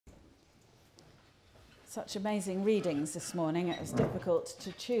Such amazing readings this morning. It was difficult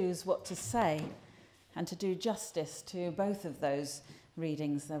to choose what to say and to do justice to both of those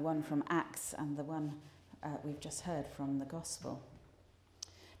readings, the one from Acts and the one we've just heard from the Gospel.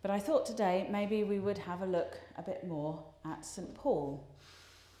 But I thought today maybe we would have a look a bit more at St. Paul.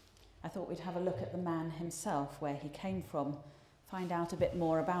 I thought we'd have a look at the man himself, where he came from, find out a bit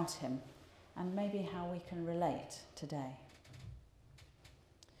more about him, and maybe how we can relate today.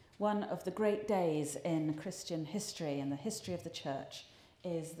 One of the great days in Christian history and the history of the church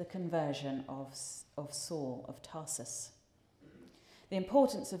is the conversion of Saul of Tarsus. The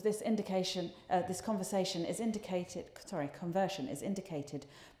importance of this conversion is indicated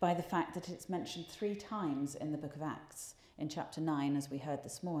by the fact that it's mentioned 3 times in the book of Acts, in chapter 9, as we heard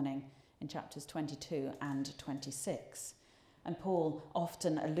this morning, in chapters 22 and 26. And Paul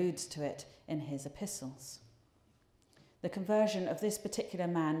often alludes to it in his epistles. The conversion of this particular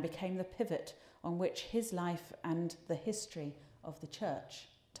man became the pivot on which his life and the history of the church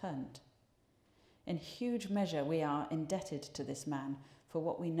turned. In huge measure, we are indebted to this man for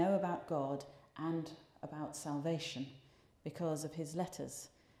what we know about God and about salvation because of his letters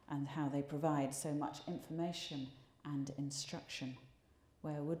and how they provide so much information and instruction.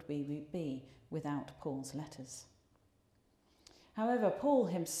 Where would we be without Paul's letters? However, Paul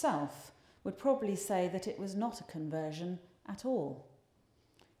himself would probably say that it was not a conversion at all.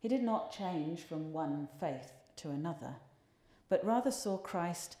 He did not change from one faith to another, but rather saw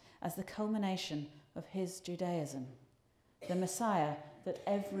Christ as the culmination of his Judaism, the Messiah that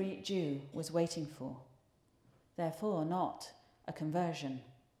every Jew was waiting for. Therefore, not a conversion,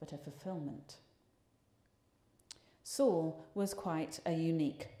 but a fulfillment. Saul was quite a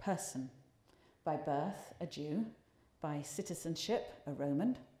unique person. By birth, a Jew. By citizenship, a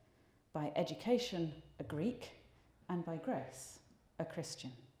Roman. By education, a Greek, and by grace, a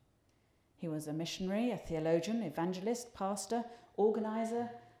Christian. He was a missionary, a theologian, evangelist, pastor, organizer,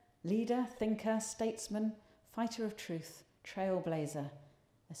 leader, thinker, statesman, fighter of truth, trailblazer,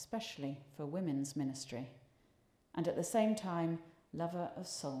 especially for women's ministry, and at the same time, lover of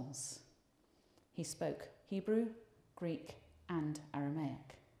souls. He spoke Hebrew, Greek, and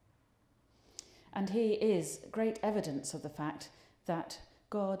Aramaic. And he is great evidence of the fact that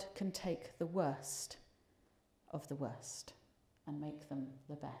God can take the worst of the worst and make them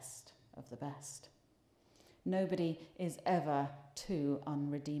the best of the best. Nobody is ever too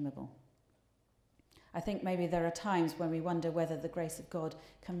unredeemable. I think maybe there are times when we wonder whether the grace of God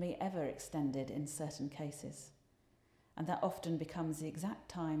can be ever extended in certain cases. And that often becomes the exact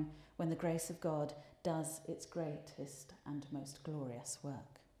time when the grace of God does its greatest and most glorious work.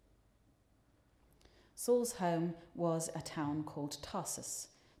 Saul's home was a town called Tarsus.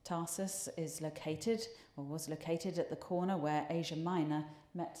 Tarsus was located at the corner where Asia Minor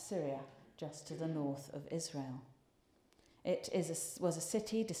met Syria, just to the north of Israel. It was a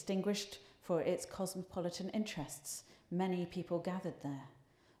city distinguished for its cosmopolitan interests. Many people gathered there.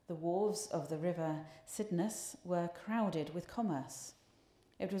 The wharves of the river Cydnus were crowded with commerce.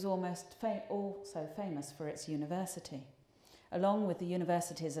 It was also famous for its university. Along with the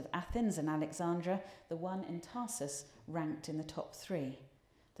universities of Athens and Alexandria, the one in Tarsus ranked in the top 3.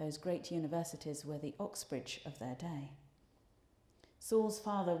 Those great universities were the Oxbridge of their day. Saul's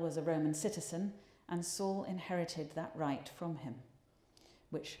father was a Roman citizen, and Saul inherited that right from him,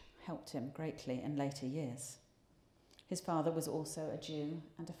 which helped him greatly in later years. His father was also a Jew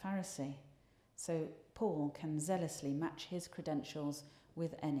and a Pharisee, so Paul can zealously match his credentials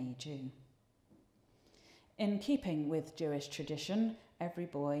with any Jew. In keeping with Jewish tradition, every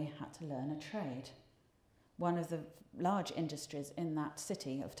boy had to learn a trade. One of the large industries in that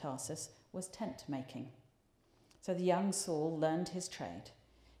city of Tarsus was tent making. So the young Saul learned his trade.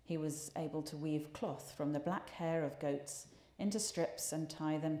 He was able to weave cloth from the black hair of goats into strips and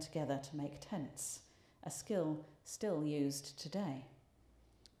tie them together to make tents, a skill still used today.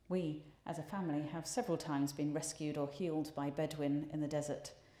 We, as a family, have several times been rescued or healed by Bedouin in the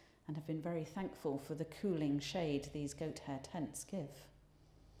desert and have been very thankful for the cooling shade these goat hair tents give.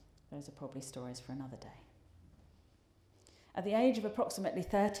 Those are probably stories for another day. At the age of approximately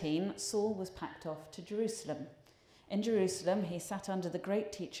 13, Saul was packed off to Jerusalem. In Jerusalem, he sat under the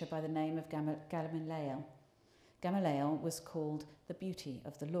great teacher by the name of Gamaliel. Gamaliel was called the beauty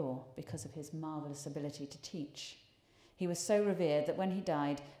of the law because of his marvellous ability to teach. He was so revered that when he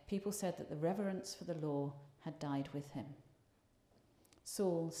died, people said that the reverence for the law had died with him.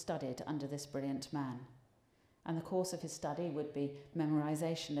 Saul studied under this brilliant man, and the course of his study would be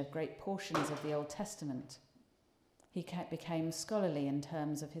memorization of great portions of the Old Testament. He became scholarly in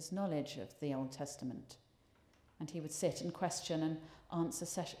terms of his knowledge of the Old Testament, and he would sit and question and answer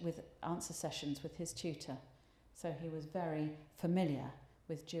sessions with his tutor, so he was very familiar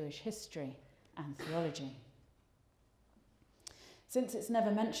with Jewish history and theology. Since it's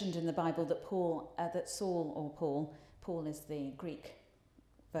never mentioned in the Bible that Paul is the Greek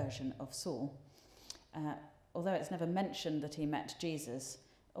version of Saul, although it's never mentioned that he met Jesus,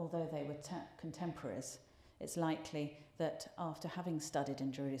 although they were contemporaries, it's likely that after having studied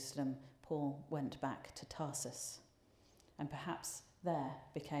in Jerusalem, Paul went back to Tarsus, and perhaps there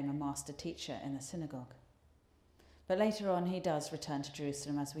became a master teacher in the synagogue. But later on he does return to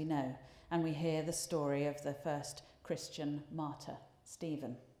Jerusalem, as we know, and we hear the story of the first Christian martyr,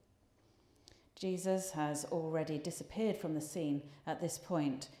 Stephen. Jesus has already disappeared from the scene at this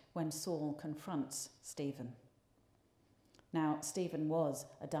point when Saul confronts Stephen. Now, Stephen was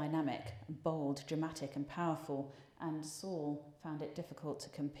a dynamic, bold, dramatic and powerful, and Saul found it difficult to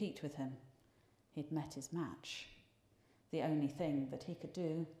compete with him. He'd met his match. The only thing that he could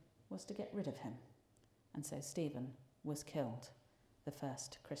do was to get rid of him, and so Stephen was killed, the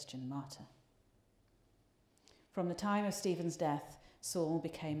first Christian martyr. From the time of Stephen's death, Saul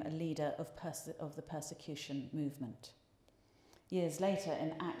became a leader of the persecution movement. Years later,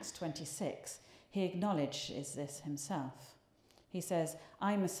 in Acts 26, he acknowledges this himself. He says,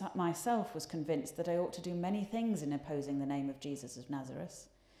 "I myself was convinced that I ought to do many things in opposing the name of Jesus of Nazareth,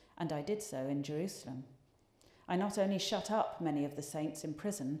 and I did so in Jerusalem. I not only shut up many of the saints in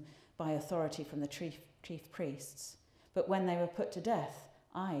prison by authority from the chief priests, but when they were put to death,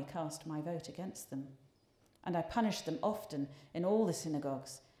 I cast my vote against them. And I punished them often in all the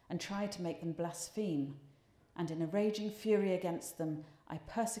synagogues and tried to make them blaspheme. And in a raging fury against them, I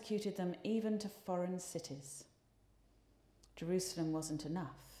persecuted them even to foreign cities." Jerusalem wasn't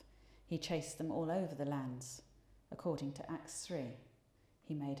enough. He chased them all over the lands. According to Acts 3,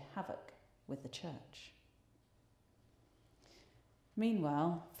 he made havoc with the church.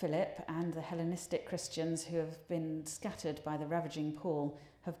 Meanwhile, Philip and the Hellenistic Christians who have been scattered by the ravaging Paul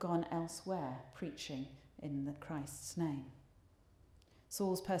have gone elsewhere preaching in the Christ's name.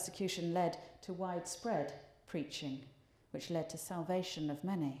 Saul's persecution led to widespread preaching, which led to salvation of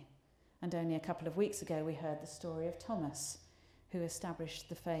many. And only a couple of weeks ago we heard the story of Thomas, who established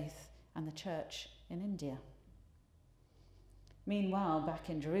the faith and the church in India. Meanwhile, back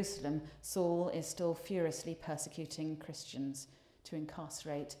in Jerusalem, Saul is still furiously persecuting Christians to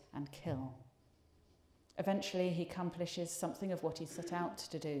incarcerate and kill. Eventually he accomplishes something of what he set out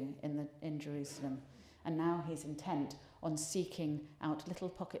to do in Jerusalem, and now he's intent on seeking out little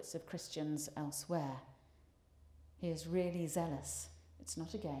pockets of Christians elsewhere. He is really zealous. It's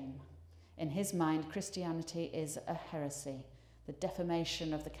not a game. In his mind, Christianity is a heresy, the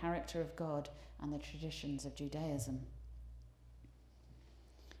defamation of the character of God and the traditions of Judaism.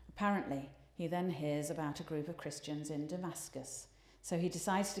 Apparently, he then hears about a group of Christians in Damascus, so he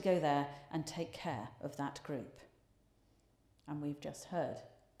decides to go there and take care of that group. And we've just heard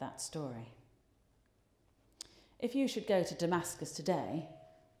that story. If you should go to Damascus today,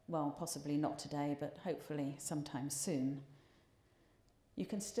 well, possibly not today, but hopefully sometime soon, you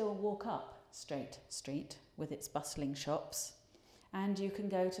can still walk up Straight Street with its bustling shops, and you can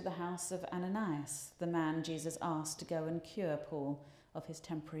go to the house of Ananias, the man Jesus asked to go and cure Paul of his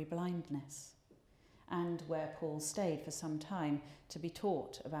temporary blindness, and where Paul stayed for some time to be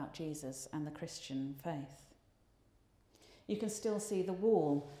taught about Jesus and the Christian faith. You can still see the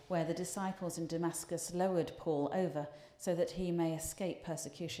wall where the disciples in Damascus lowered Paul over so that he may escape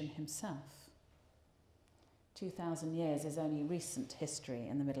persecution himself. 2,000 years is only recent history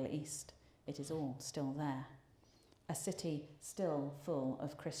in the Middle East. It is all still there. A city still full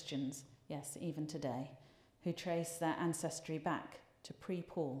of Christians, yes, even today, who trace their ancestry back to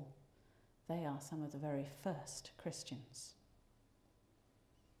pre-Paul. They are some of the very first Christians.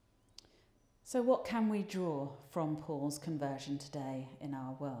 So what can we draw from Paul's conversion today in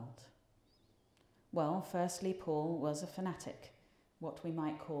our world? Well, firstly, Paul was a fanatic, what we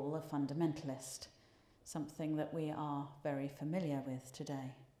might call a fundamentalist, something that we are very familiar with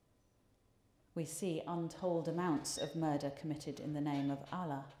today. We see untold amounts of murder committed in the name of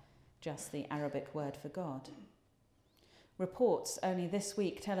Allah, just the Arabic word for God. Reports only this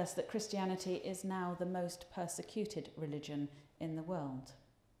week tell us that Christianity is now the most persecuted religion in the world.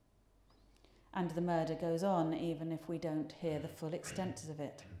 And the murder goes on even if we don't hear the full extent of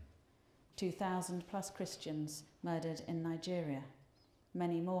it. 2,000 plus Christians murdered in Nigeria.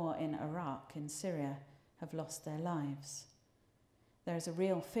 Many more in Iraq, in Syria, have lost their lives. There is a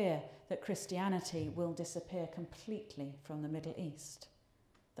real fear that Christianity will disappear completely from the Middle East,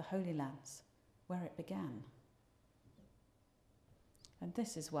 the Holy Lands, where it began. And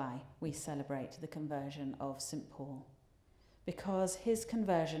this is why we celebrate the conversion of St. Paul, because his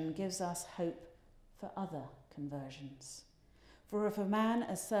conversion gives us hope for other conversions. For if a man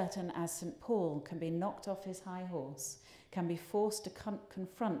as certain as St. Paul can be knocked off his high horse, can be forced to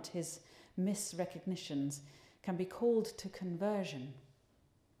confront his misrecognitions, can be called to conversion,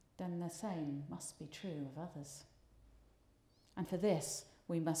 then the same must be true of others. And for this,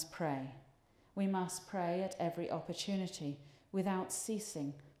 we must pray. We must pray at every opportunity, without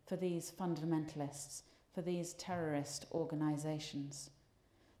ceasing, for these fundamentalists, for these terrorist organisations,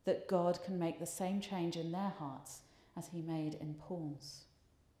 that God can make the same change in their hearts as he made in Paul's.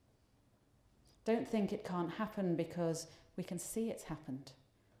 Don't think it can't happen because we can see it's happened.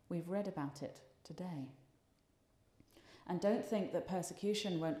 We've read about it today. And don't think that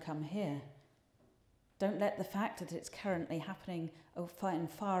persecution won't come here. Don't let the fact that it's currently happening in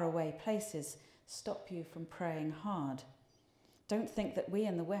faraway places stop you from praying hard. Don't think that we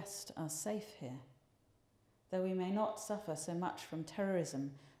in the West are safe here. Though we may not suffer so much from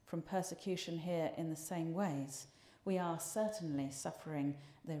terrorism, from persecution here in the same ways, we are certainly suffering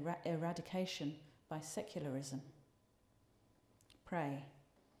the eradication by secularism. Pray.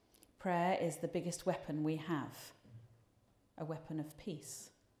 Prayer is the biggest weapon we have. A weapon of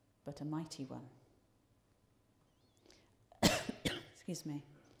peace, but a mighty one. Excuse me.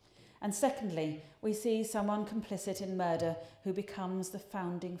 And secondly, we see someone complicit in murder who becomes the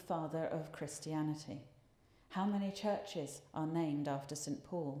founding father of Christianity. How many churches are named after St.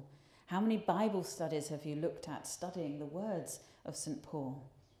 Paul? How many Bible studies have you looked at studying the words of St. Paul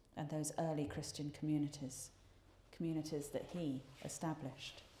and those early Christian communities that he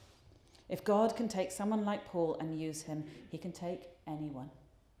established? If God can take someone like Paul and use him, he can take anyone.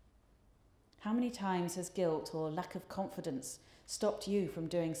 How many times has guilt or lack of confidence stopped you from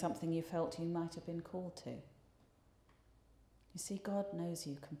doing something you felt you might have been called to? You see, God knows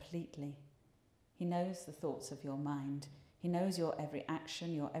you completely. He knows the thoughts of your mind. He knows your every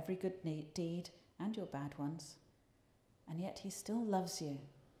action, your every good deed, and your bad ones. And yet he still loves you.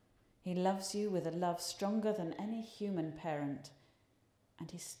 He loves you with a love stronger than any human parent. And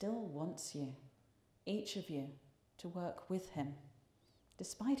he still wants you, each of you, to work with him.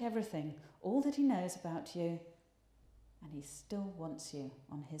 Despite everything, all that he knows about you, and he still wants you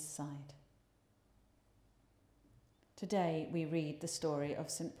on his side. Today we read the story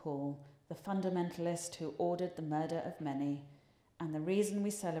of St. Paul, the fundamentalist who ordered the murder of many, and the reason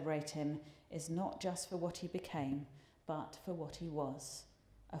we celebrate him is not just for what he became, but for what he was,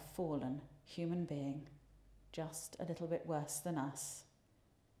 a fallen human being, just a little bit worse than us,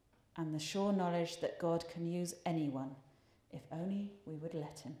 and the sure knowledge that God can use anyone if only we would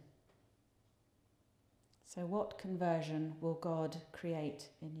let him. So what conversion will God create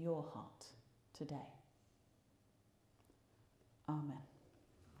in your heart today? Amen.